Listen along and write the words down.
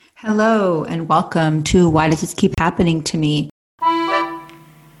Hello and welcome to Why Does This Keep Happening to Me?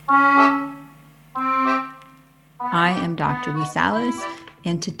 I am Dr. Lee Salas,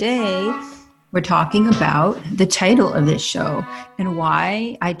 and today we're talking about the title of this show and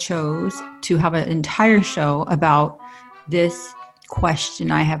why I chose to have an entire show about this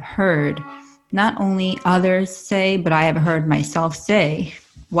question I have heard not only others say, but I have heard myself say,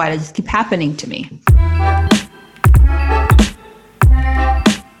 why does this keep happening to me?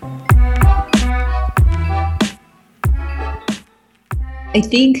 I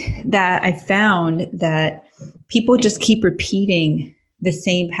think that I found that people just keep repeating the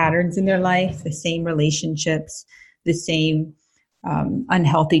same patterns in their life, the same relationships, the same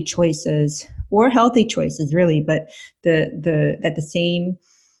unhealthy choices or healthy choices, really, but that the same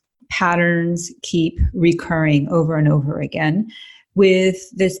patterns keep recurring over and over again with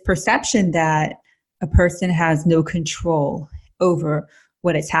this perception that a person has no control over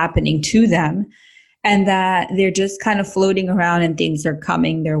what is happening to them, and that they're just kind of floating around and things are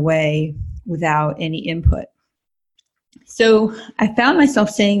coming their way without any input. So I found myself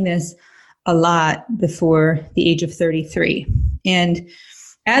saying this a lot before the age of 33. And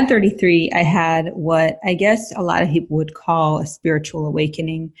at 33, I had what I guess a lot of people would call a spiritual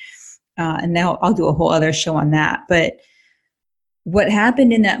awakening. And now I'll do a whole other show on that. But what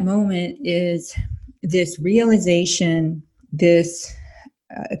happened in that moment is this realization, this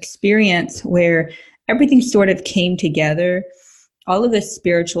experience where everything sort of came together. All of the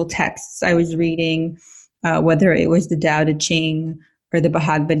spiritual texts I was reading, whether it was the Tao Te Ching or the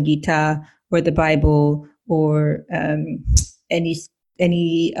Bhagavad Gita or the Bible or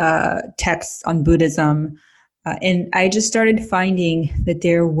any texts on Buddhism, and I just started finding that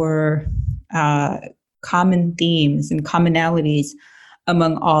there were common themes and commonalities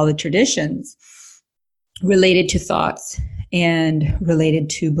among all the traditions related to thoughts and related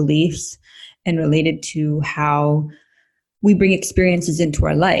to beliefs and related to how we bring experiences into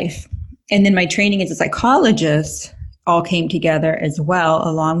our life. And then my training as a psychologist all came together as well,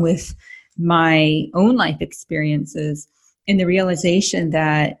 along with my own life experiences and the realization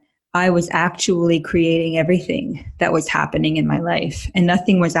that I was actually creating everything that was happening in my life. And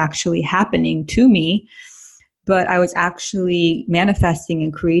nothing was actually happening to me, but I was actually manifesting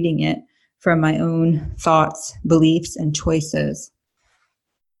and creating it from my own thoughts, beliefs, and choices.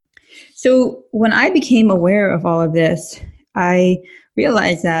 So when I became aware of all of this, I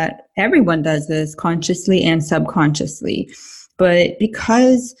realized that everyone does this consciously and subconsciously. But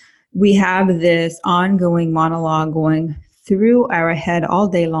because we have this ongoing monologue going through our head all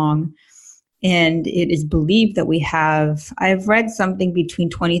day long, and it is believed that I've read something between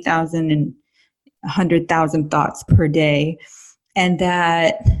 20,000 and 100,000 thoughts per day, and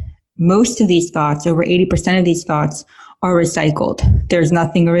that most of these thoughts, over 80% of these thoughts, are recycled. There's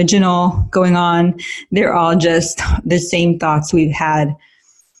nothing original going on. They're all just the same thoughts we've had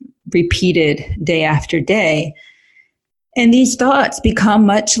repeated day after day. And these thoughts become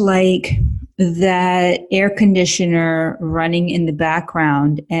much like that air conditioner running in the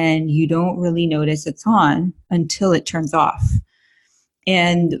background, and you don't really notice it's on until it turns off.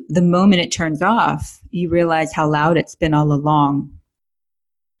 And the moment it turns off, you realize how loud it's been all along.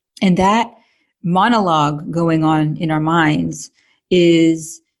 And that monologue going on in our minds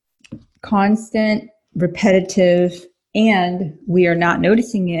is constant, repetitive, and we are not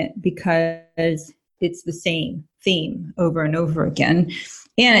noticing it because it's the same theme over and over again.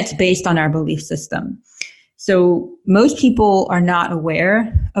 And it's based on our belief system. So most people are not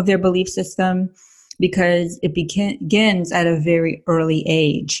aware of their belief system because it begins at a very early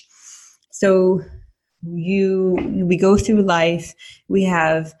age. So we go through life, we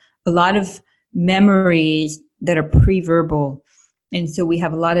have a lot of memories that are pre-verbal. And so we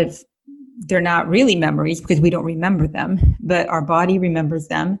have they're not really memories because we don't remember them, but our body remembers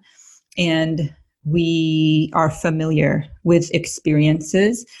them. And we are familiar with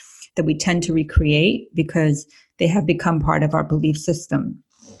experiences that we tend to recreate because they have become part of our belief system.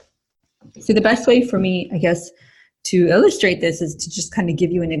 So the best way for me, I guess, to illustrate this is to just kind of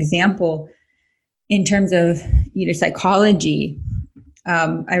give you an example in terms of psychology.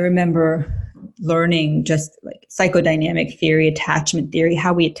 I remember learning just like psychodynamic theory, attachment theory,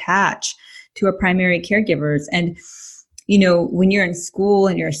 how we attach to our primary caregivers. And, when you're in school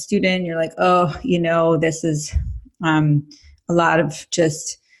and you're a student, you're like, this is a lot of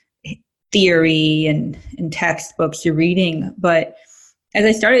just theory and textbooks you're reading. But as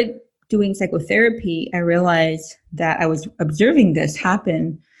I started doing psychotherapy, I realized that I was observing this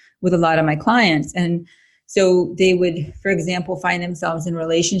happen with a lot of my clients. And so they would, for example, find themselves in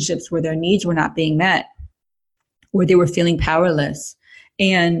relationships where their needs were not being met, where they were feeling powerless.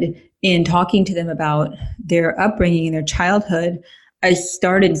 And in talking to them about their upbringing and their childhood, I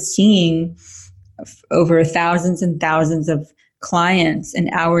started seeing over thousands and thousands of clients and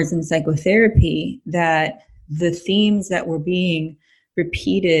hours in psychotherapy that the themes that were being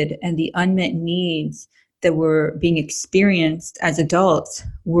repeated and the unmet needs that were being experienced as adults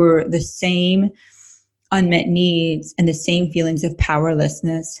were the same unmet needs and the same feelings of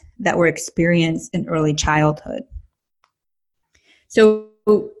powerlessness that were experienced in early childhood. So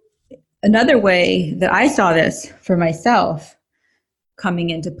another way that I saw this for myself coming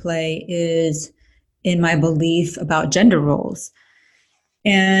into play is in my belief about gender roles.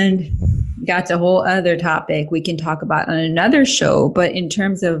 And that's a whole other topic we can talk about on another show. But in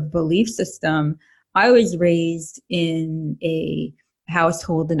terms of belief system, I was raised in a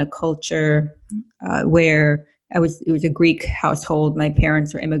household, in a culture where it was a Greek household. My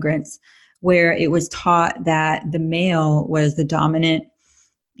parents were immigrants, where it was taught that the male was the dominant,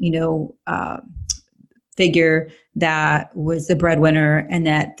 figure that was the breadwinner, and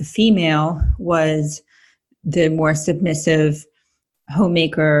that the female was the more submissive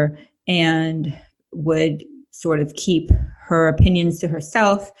homemaker and would sort of keep her opinions to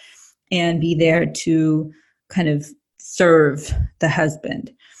herself and be there to kind of serve the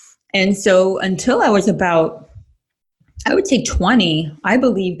husband. And so until I was about, I would say 20, I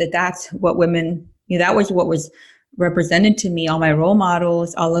believed that that's what women, that was what was represented to me. All my role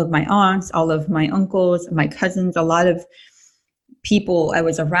models, all of my aunts, all of my uncles, my cousins, a lot of people I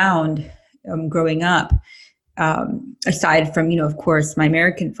was around growing up, aside from, of course, my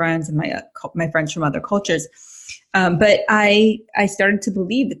American friends and my friends from other cultures. But I started to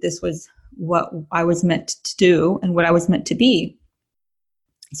believe that this was what I was meant to do and what I was meant to be.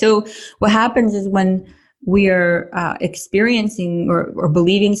 So what happens is when we are experiencing or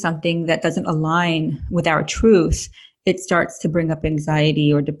believing something that doesn't align with our truth, it starts to bring up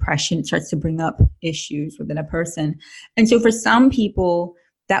anxiety or depression. It starts to bring up issues within a person. And so for some people,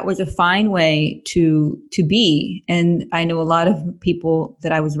 that was a fine way to be. And I know a lot of people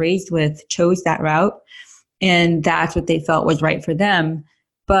that I was raised with chose that route, and that's what they felt was right for them.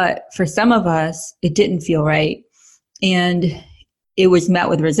 But for some of us, it didn't feel right, and it was met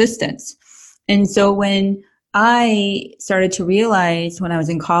with resistance. And so when I started to realize when I was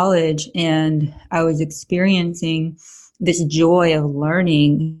in college and I was experiencing this joy of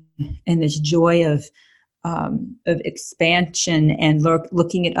learning and this joy of expansion and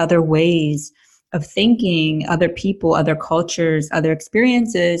looking at other ways of thinking, other people, other cultures, other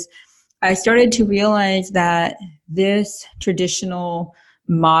experiences, I started to realize that this traditional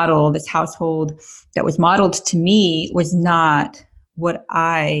model, this household that was modeled to me, was not what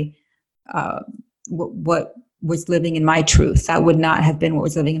what was living in my truth. That would not have been what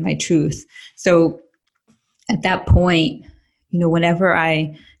was living in my truth. So at that point, whenever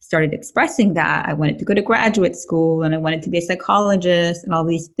I started expressing that, I wanted to go to graduate school and I wanted to be a psychologist and all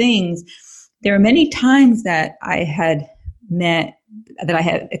these things. There are many times that I had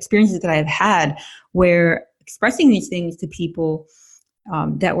experiences that I have had where expressing these things to people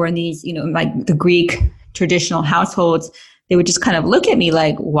that were in these, like the Greek traditional households, they would just kind of look at me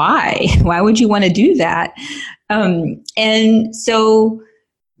like, why? Why would you want to do that? And so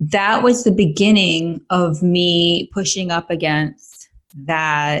that was the beginning of me pushing up against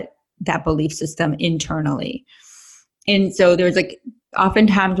that belief system internally. And so there's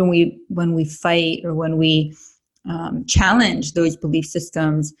oftentimes when we fight or when we challenge those belief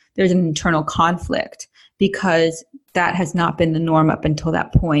systems, there's an internal conflict because that has not been the norm up until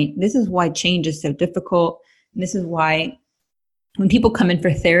that point. This is why change is so difficult. And this is why when people come in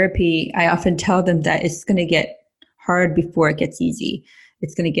for therapy, I often tell them that it's going to get hard before it gets easy.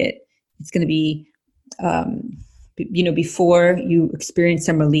 It's going to be, before you experience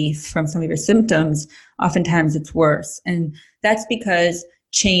some relief from some of your symptoms, oftentimes it's worse. And that's because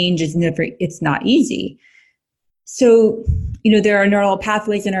change it's not easy. So, there are neural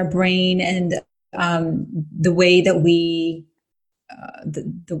pathways in our brain, and the way that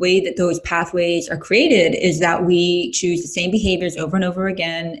the way that those pathways are created is that we choose the same behaviors over and over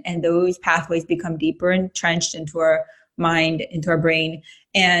again, and those pathways become deeper entrenched into our mind, into our brain,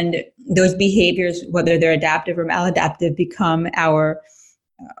 and those behaviors, whether they're adaptive or maladaptive, become our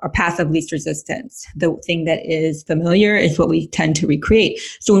path of least resistance. The thing that is familiar is what we tend to recreate.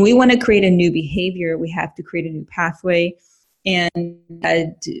 So when we want to create a new behavior, we have to create a new pathway, and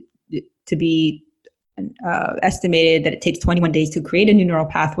to be estimated that it takes 21 days to create a new neural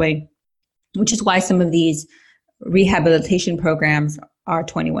pathway, which is why some of these rehabilitation programs are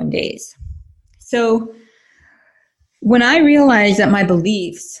 21 days. So when I realized that my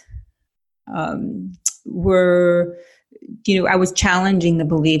beliefs were I was challenging the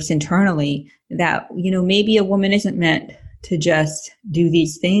beliefs internally that, maybe a woman isn't meant to just do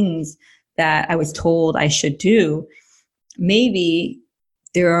these things that I was told I should do. Maybe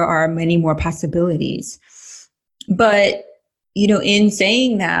there are many more possibilities. But, in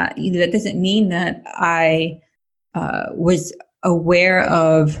saying that, that doesn't mean that I was aware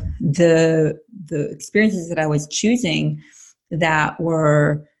of the experiences that I was choosing that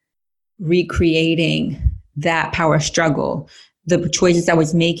were recreating that power struggle, the choices I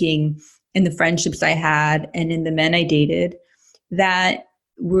was making in the friendships I had and in the men I dated that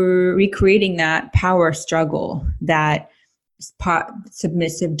were recreating that power struggle, that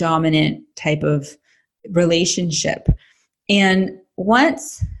submissive, dominant type of relationship. And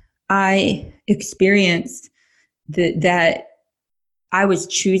once I experienced that I was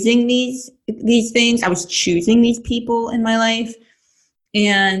choosing these things, I was choosing these people in my life,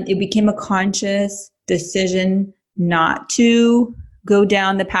 and it became a conscious decision not to go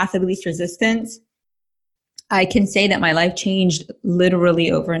down the path of least resistance, I can say that my life changed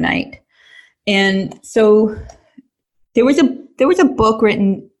literally overnight. And so there was a book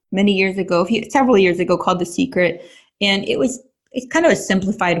written many years ago, several years ago, called The Secret, and it's kind of a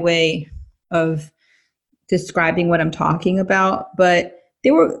simplified way of describing what I'm talking about, but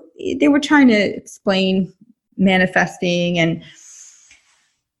they were trying to explain manifesting and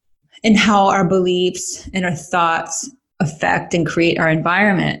how our beliefs and our thoughts affect and create our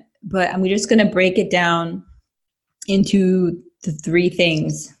environment. But I'm just going to break it down into the 3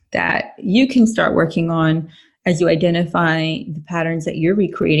 things that you can start working on as you identify the patterns that you're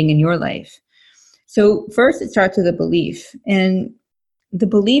recreating in your life. So first, it starts with a belief. And the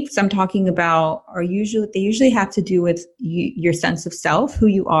beliefs I'm talking about usually have to do with your sense of self, who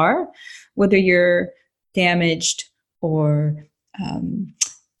you are, whether you're damaged or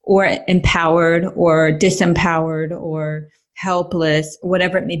empowered or disempowered or helpless,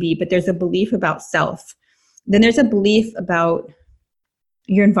 whatever it may be. But there's a belief about self. Then there's a belief about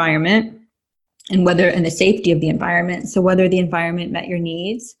your environment and the safety of the environment. So whether the environment met your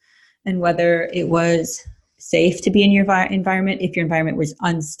needs and whether it was safe to be in your environment, if your environment was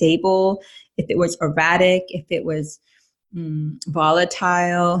unstable, if it was erratic, if it was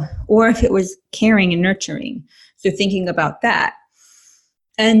volatile, or if it was caring and nurturing. So thinking about that.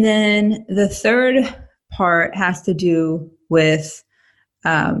 And then the third part has to do with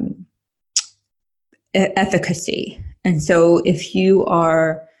efficacy. And so if you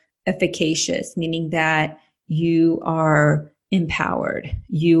are efficacious, meaning that you are empowered,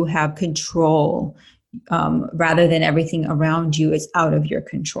 you have control, rather than everything around you is out of your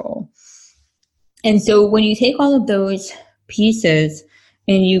control. And so when you take all of those pieces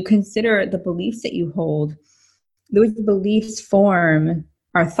and you consider the beliefs that you hold, those beliefs form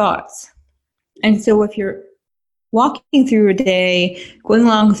our thoughts. And so if you're walking through your day, going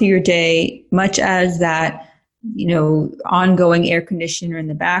along through your day, much as that, ongoing air conditioner in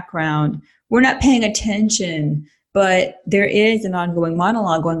the background, we're not paying attention, but there is an ongoing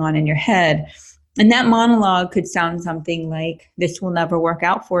monologue going on in your head. And that monologue could sound something like, this will never work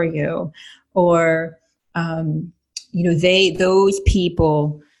out for you. Or, those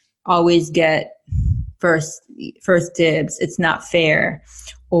people always get first dibs. It's not fair.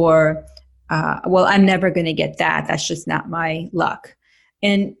 Or, well, I'm never going to get that. That's just not my luck.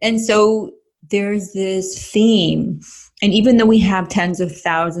 And so there's this theme. And even though we have tens of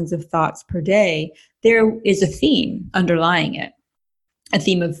thousands of thoughts per day, there is a theme underlying it. A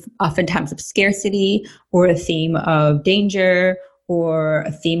theme of oftentimes of scarcity, or a theme of danger, or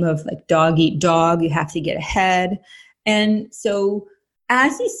a theme of like dog eat dog, you have to get ahead. And so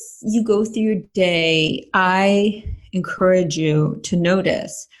as you go through your day, I encourage you to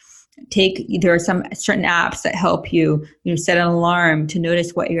notice. There are some certain apps that help you, set an alarm to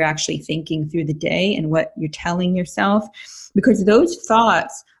notice what you're actually thinking through the day and what you're telling yourself, because those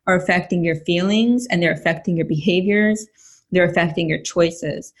thoughts are affecting your feelings and they're affecting your behaviors. They're affecting your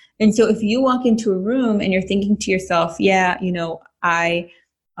choices. And so if you walk into a room and you're thinking to yourself, I'm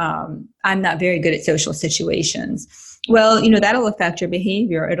not very good at social situations. Well, that'll affect your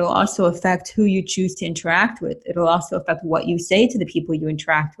behavior. It'll also affect who you choose to interact with. It'll also affect what you say to the people you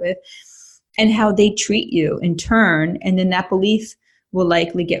interact with and how they treat you in turn. And then that belief will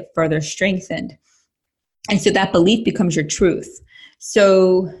likely get further strengthened. And so that belief becomes your truth.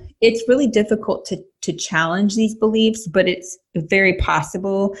 So it's really difficult to challenge these beliefs, but it's very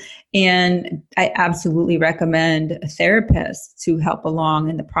possible. And I absolutely recommend a therapist to help along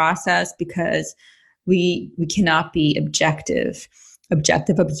in the process, because we cannot be objective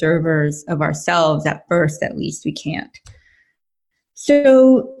observers of ourselves at first. At least we can't.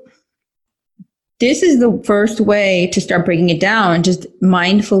 So this is the first way to start breaking it down, just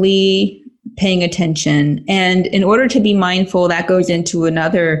mindfully paying attention. And in order to be mindful, that goes into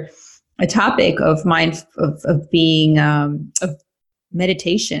a topic of being, of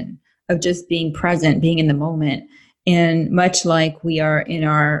meditation, of just being present, being in the moment. And much like we are in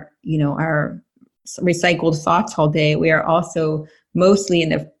our recycled thoughts all day, we are also mostly in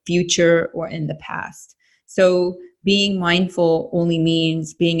the future or in the past. So being mindful only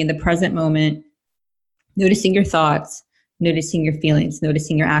means being in the present moment, noticing your thoughts, noticing your feelings,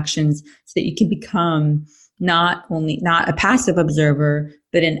 noticing your actions, so that you can become not a passive observer,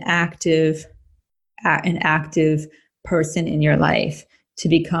 but an active person in your life, to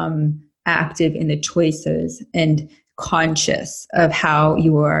become active in the choices and conscious of how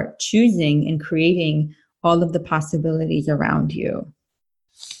you are choosing and creating all of the possibilities around you.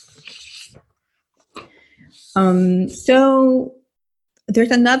 So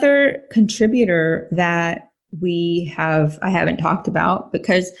there's another contributor that I haven't talked about,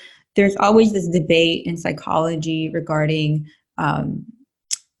 because there's always this debate in psychology regarding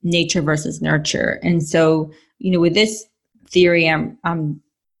nature versus nurture. And so, with this theory I'm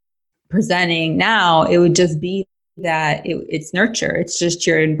presenting now, it would just be that it's nurture. It's just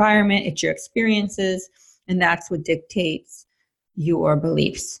your environment, it's your experiences, and that's what dictates your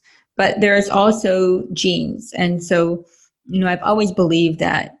beliefs. But there's also genes. And so, I've always believed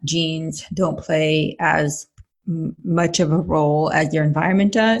that genes don't play as much of a role as your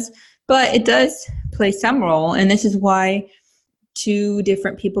environment does, but it does play some role. And this is why two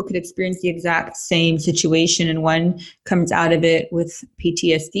different people could experience the exact same situation, and one comes out of it with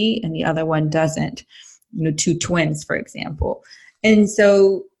PTSD and the other one doesn't. Two twins, for example. And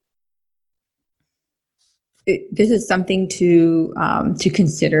so this is something to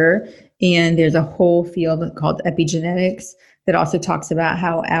consider. And there's a whole field called epigenetics that also talks about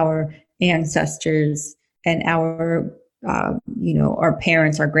how our ancestors and our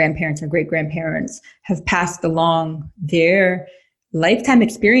parents, our grandparents, our great-grandparents have passed along their lifetime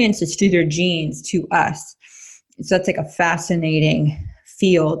experiences through their genes to us. So that's like a fascinating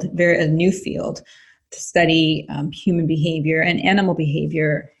field, a new field to study human behavior and animal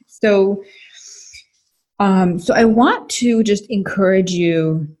behavior. So I want to just encourage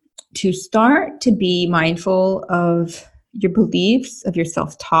you to start to be mindful of your beliefs, of your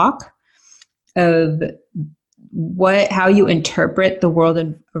self-talk, of how you interpret the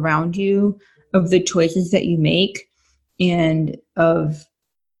world around you, of the choices that you make, and of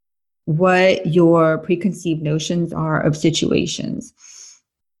what your preconceived notions are of situations.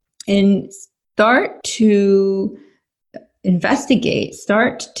 And start to investigate,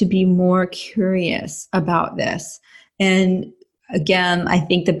 start to be more curious about this. And again, I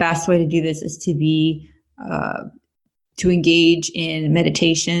think the best way to do this is to engage in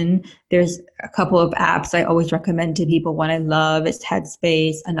meditation. There's a couple of apps I always recommend to people. One I love is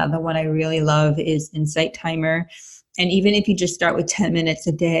Headspace. Another one I really love is Insight Timer. And even if you just start with 10 minutes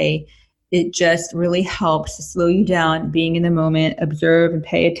a day, it just really helps to slow you down, being in the moment, observe and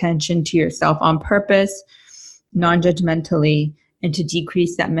pay attention to yourself on purpose, non-judgmentally, and to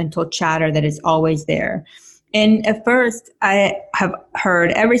decrease that mental chatter that is always there. And at first, I have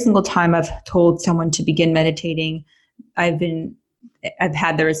heard every single time I've told someone to begin meditating, I've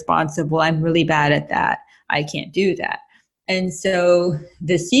had the response of, well, I'm really bad at that. I can't do that. And so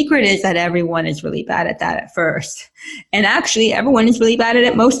the secret is that everyone is really bad at that at first. And actually, everyone is really bad at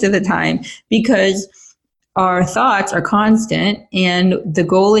it most of the time, because our thoughts are constant, and the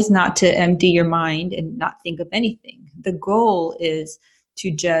goal is not to empty your mind and not think of anything. The goal is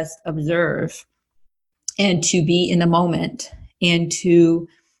to just observe and to be in the moment and to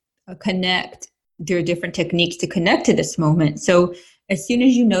connect. There are different techniques to connect to this moment. So as soon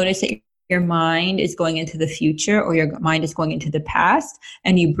as you notice that your mind is going into the future or your mind is going into the past,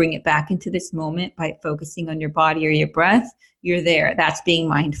 and you bring it back into this moment by focusing on your body or your breath, you're there. That's being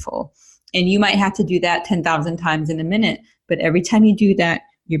mindful. And you might have to do that 10,000 times in a minute, but every time you do that,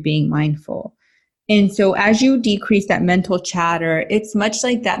 you're being mindful. And so as you decrease that mental chatter, it's much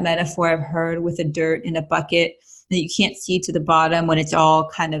like that metaphor I've heard with the dirt in a bucket that you can't see to the bottom when it's all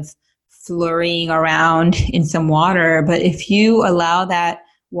kind of flurrying around in some water. But if you allow that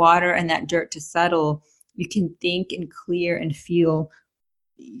water and that dirt to settle, you can think and clear and feel.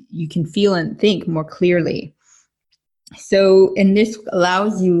 You can feel and think more clearly. So, and this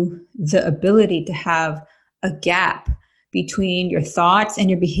allows you the ability to have a gap between your thoughts and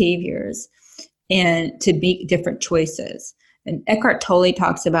your behaviors, and to make different choices. And Eckhart Tolle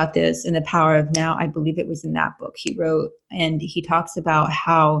talks about this in The Power of Now. I believe it was in that book he wrote. And he talks about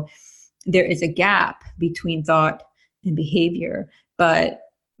how there is a gap between thought and behavior, but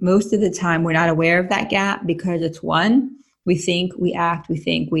most of the time we're not aware of that gap because it's one, we think, we act, we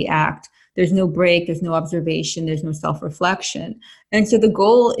think, we act. There's no break, there's no observation, there's no self-reflection. And so the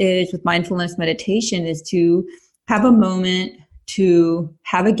goal is with mindfulness meditation is to have a moment, to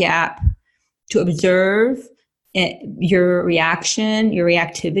have a gap, to observe your reaction, your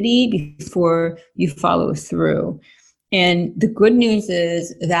reactivity before you follow through. And the good news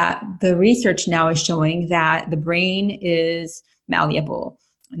is that the research now is showing that the brain is malleable.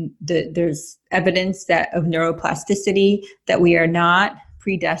 There's evidence that of neuroplasticity, that we are not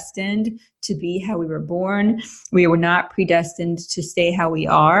predestined to be how we were born. We were not predestined to stay how we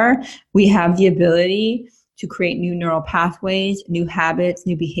are. We have the ability to create new neural pathways, new habits,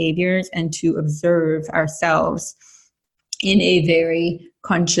 new behaviors, and to observe ourselves in a very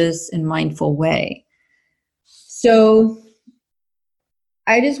conscious and mindful way. So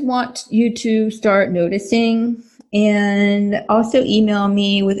I just want you to start noticing, and also email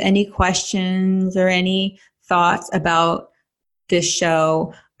me with any questions or any thoughts about this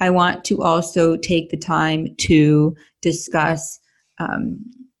show. I want to also take the time to discuss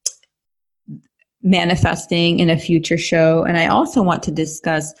manifesting in a future show. And I also want to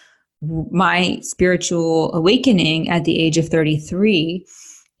discuss my spiritual awakening at the age of 33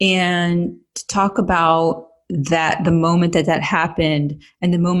 and to talk about that, the moment that happened,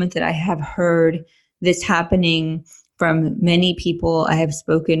 and the moment that I have heard this happening from many people I have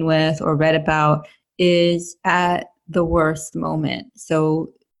spoken with or read about is at the worst moment.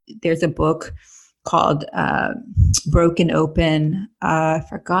 So there's a book called Broken Open. I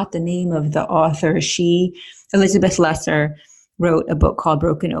forgot the name of the author. Elizabeth Lesser, wrote a book called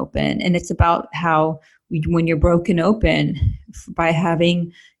Broken Open. And it's about how when you're broken open by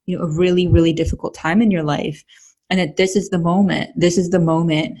having a really, really difficult time in your life, and that this is the moment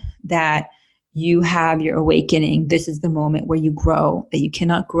that you have your awakening. This is the moment where you grow, that you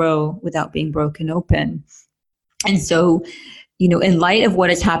cannot grow without being broken open. And so, in light of what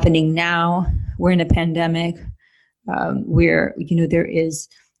is happening now, we're in a pandemic where, there is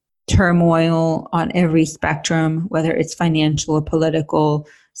turmoil on every spectrum, whether it's financial, political,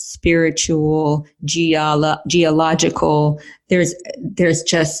 spiritual, geological. There's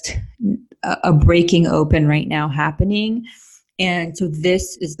just a breaking open right now happening. And so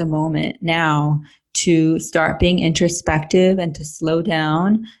this is the moment now to start being introspective and to slow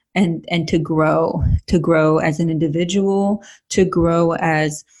down and to grow as an individual, to grow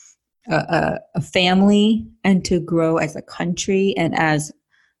as a family, and to grow as a country and as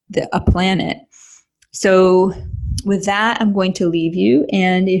a planet. So with that, I'm going to leave you.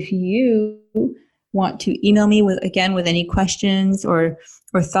 And if you want to email me with any questions or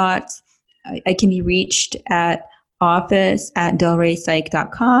thoughts, I can be reached at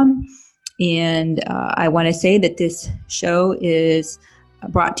office@delraypsych.com. And I want to say that this show is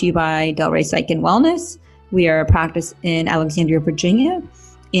brought to you by Delray Psych and Wellness. We are a practice in Alexandria, Virginia.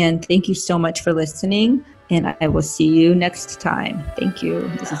 And thank you so much for listening. And I will see you next time. Thank you.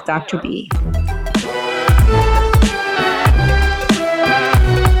 This is Dr. B.